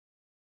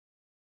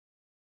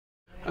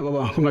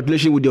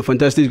Congratulations with your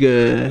fantastic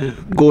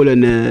goal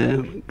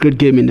and great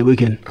game in the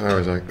weekend. Hi,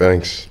 Razak.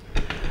 Thanks.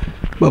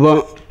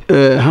 Baba,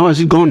 how has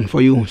it gone for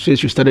you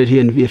since you started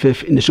here in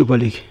VFF in the Super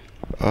League?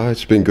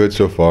 It's been good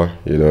so far.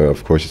 You know,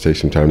 of course, it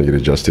takes some time to get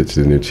adjusted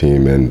to the new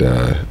team and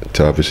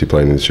to obviously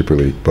playing in the Super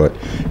League. But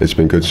it's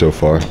been good so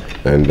far,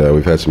 and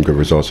we've had some good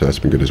results, so that's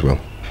been good as well.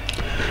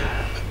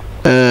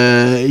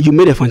 You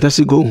made a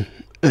fantastic goal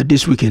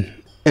this weekend,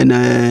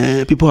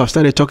 and people have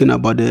started talking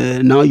about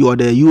now you are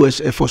the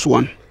US Air Force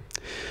One.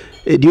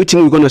 Do you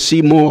think we're going to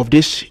see more of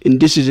this in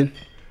this season?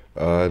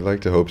 I'd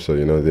like to hope so.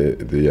 You know,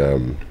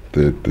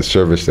 the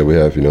service that we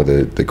have, you know,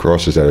 the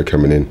crosses that are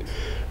coming in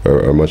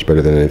are much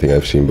better than anything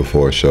I've seen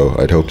before. So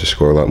I'd hope to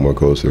score a lot more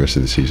goals the rest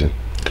of the season.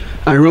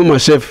 I remember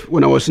myself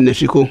when I was in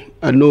Mexico.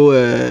 I know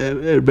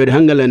Brad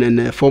Hangelen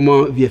and a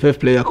former VFF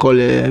player called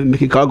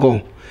Mickey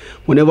Cargo.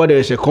 Whenever there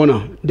is a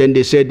corner, then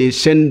they said they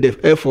send the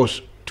Air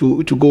Force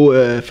to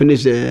go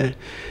finish the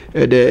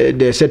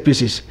set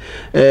pieces.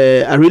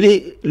 I'm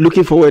really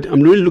looking forward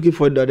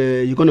that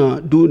you're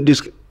gonna do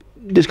this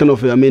kind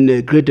of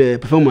great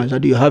performance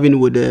that you're having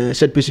with the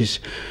set pieces.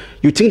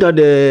 You think that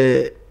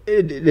the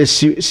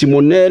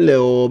Simonel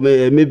or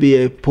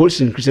maybe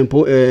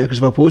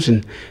Christopher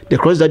Paulsen, the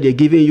cross that they're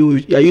giving you,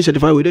 are you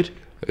satisfied with it?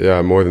 Yeah,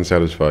 I'm more than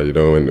satisfied. You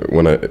know, and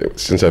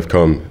since I've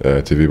come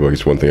to Viborg,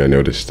 it's one thing I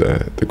noticed: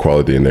 the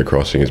quality in their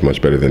crossing is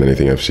much better than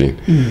anything I've seen.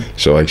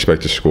 So I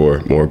expect to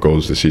score more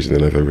goals this season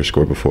than I've ever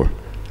scored before.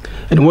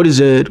 And what is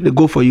the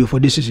goal for you for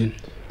this season?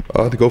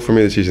 The goal for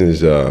me this season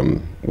is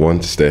 1,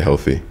 to stay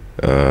healthy,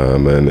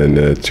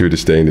 and 2, to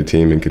stay in the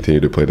team and continue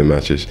to play the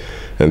matches,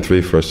 and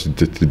 3, for us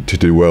to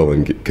do well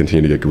and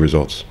continue to get good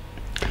results.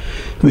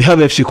 We have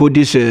FC Code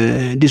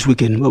this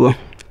weekend, Baba.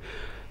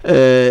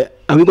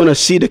 Are we going to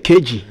see the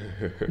KG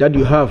that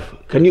you have?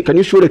 Can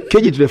you show the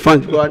KG to the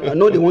fans? I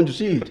know they want to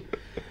see it.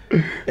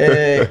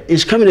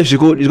 It's coming FC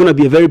Code. It's going to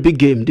be a very big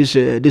game this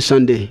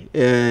Sunday.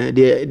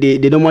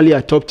 They normally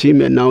are top team,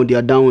 and now they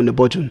are down on the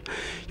bottom.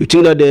 You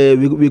think that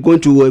we're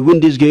going to win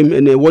this game,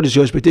 and what is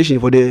your expectation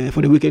for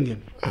the weekend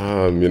game?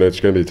 You know,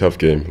 it's going to be a tough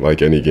game,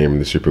 like any game in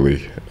the Super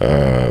League.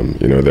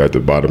 You know, they're at the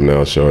bottom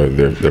now, so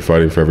they're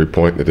fighting for every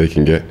point that they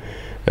can get.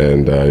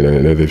 And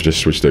you know, they've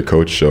just switched their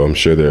coach, so I'm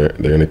sure they're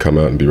going to come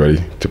out and be ready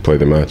to play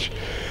the match.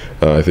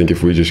 I think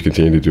if we just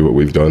continue to do what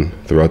we've done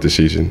throughout the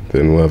season,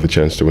 then we'll have a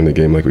chance to win the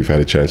game like we've had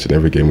a chance in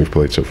every game we've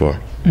played so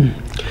far.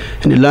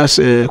 And the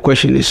last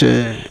question is,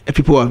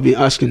 people have been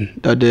asking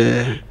that,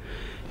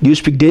 do you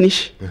speak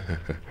Danish?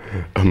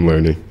 I'm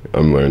learning.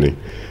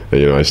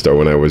 You know,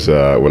 when I was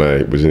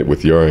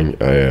with Joring,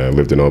 I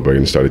lived in Aalborg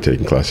and started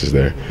taking classes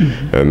there.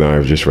 And now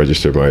I've just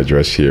registered my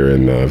address here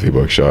in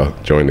Viborg. So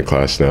joined the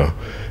class now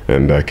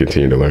and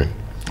continue to learn.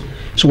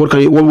 So what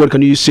word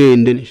can you say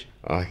in Danish?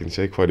 I can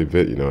say quite a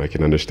bit. You know, I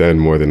can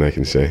understand more than I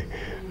can say.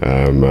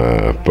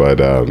 But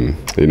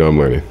you know,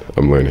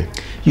 I'm learning.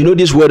 You know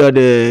this word that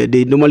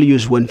they normally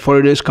use when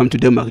foreigners come to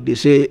Denmark. They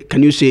say,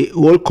 can you say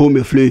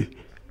 "Welcome fly"?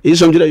 Is it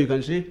something that you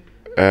can say?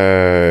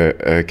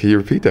 Can you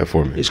repeat that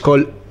for me? It's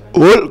called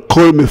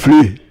 "Welcome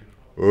fly."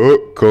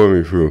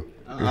 Welcome fly.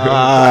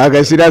 I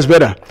can see that's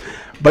better.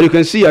 But you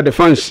can see at the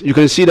fans, you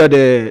can see that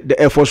the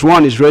Air Force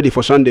One is ready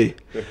for Sunday.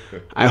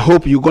 I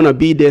hope you're gonna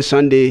be there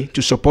Sunday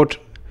to support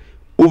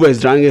Uwe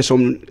Drange,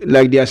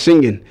 like they are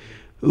singing.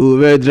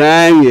 Uwe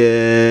Drange,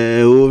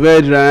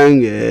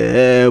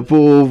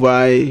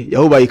 Povai. I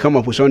hope I come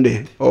up for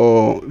Sunday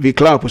or we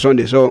clap for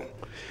Sunday. So,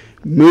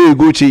 muy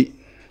Gucci.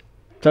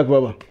 Tak,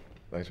 Baba.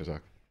 Thanks,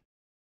 Razak.